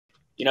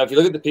you know, if you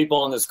look at the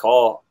people on this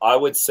call, I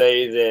would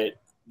say that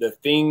the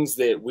things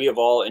that we have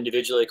all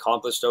individually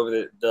accomplished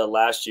over the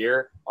last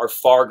year are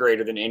far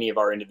greater than any of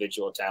our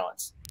individual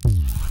talents.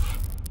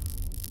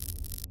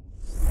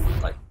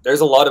 Like, there's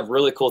a lot of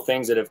really cool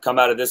things that have come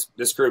out of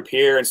this group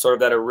here, and sort of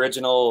that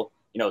original,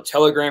 you know,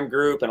 Telegram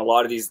group, and a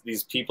lot of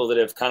these people that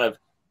have kind of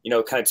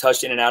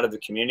touched in and out of the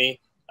community,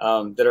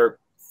 that are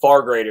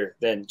far greater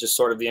than just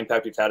sort of the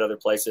impact we've had other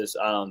places.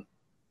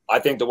 I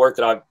think the work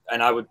that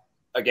I would,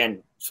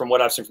 again, from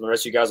what I've seen from the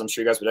rest of you guys, I'm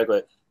sure you guys would echo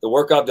it. The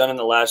work I've done in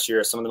the last year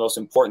is some of the most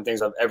important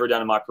things I've ever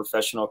done in my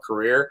professional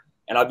career.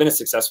 And I've been a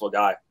successful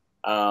guy,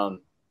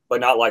 but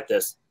not like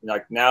this.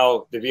 Like,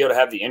 now, to be able to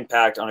have the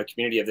impact on a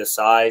community of this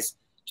size,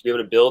 to be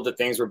able to build the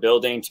things we're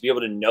building, to be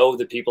able to know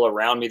the people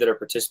around me that are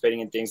participating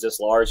in things this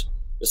large,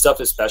 this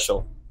stuff is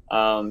special.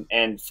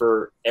 And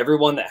for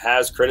everyone that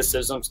has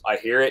criticisms, I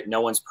hear it.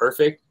 No one's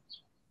perfect,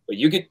 but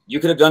you could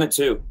have done it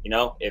too. You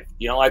know, if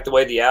you don't like the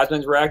way the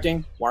admins were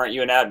acting, why aren't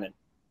you an admin?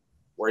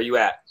 Where are you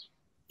at?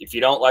 If you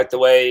don't like the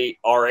way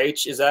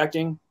RH is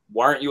acting,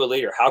 why aren't you a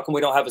leader? How come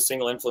we don't have a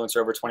single influencer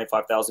over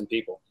 25,000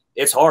 people?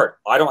 It's hard.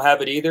 I don't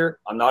have it either.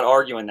 I'm not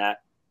arguing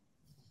that.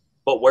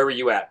 But where were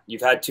you at?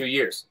 You've had 2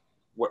 years.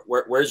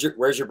 Where's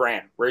your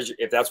brand?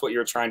 If that's what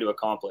you're trying to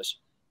accomplish?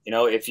 You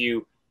know, if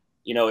you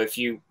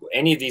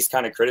any of these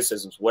kind of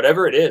criticisms,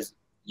 whatever it is,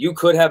 you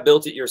could have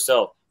built it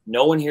yourself.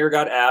 No one here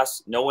got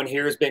asked. No one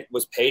here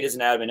was paid as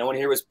an admin. No one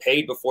here was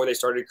paid before they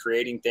started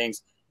creating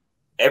things.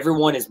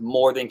 Everyone is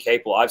more than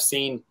capable. I've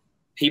seen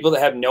people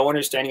that have no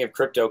understanding of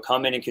crypto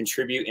come in and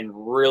contribute in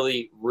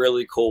really,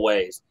 really cool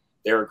ways.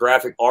 There are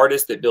graphic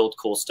artists that build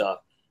cool stuff.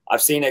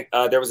 I've seen it.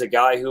 There was a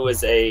guy who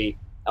was a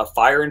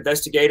fire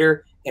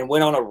investigator and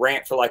went on a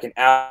rant for like an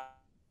hour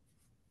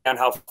on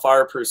how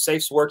fireproof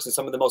safes works and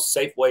some of the most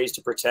safe ways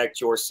to protect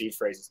your seed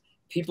phrases.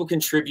 People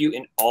contribute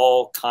in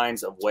all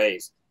kinds of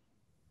ways.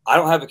 I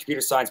don't have a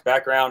computer science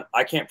background.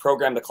 I can't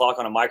program the clock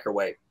on a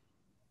microwave.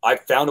 I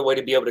found a way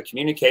to be able to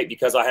communicate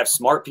because I have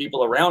smart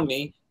people around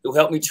me who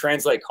help me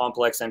translate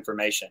complex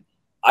information.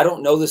 I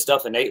don't know this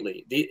stuff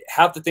innately.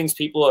 Half the things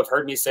people have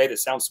heard me say that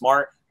sound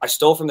smart, I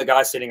stole from the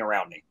guy sitting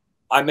around me.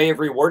 I may have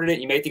reworded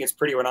it. You may think it's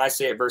pretty when I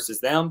say it versus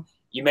them.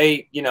 You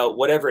may, you know,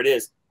 whatever it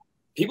is.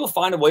 People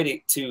find a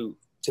way to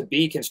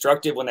be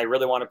constructive when they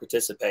really want to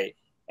participate.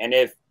 And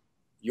if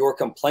you're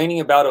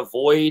complaining about a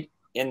void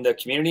in the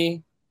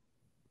community,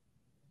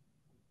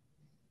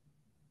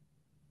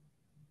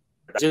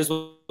 that's just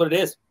what it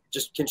is.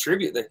 Just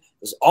contribute.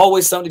 There's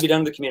always something to be done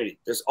in the community.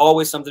 There's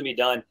always something to be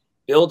done.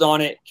 Build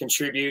on it,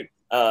 contribute,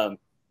 build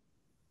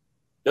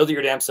it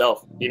your damn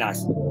self. Be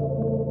nice.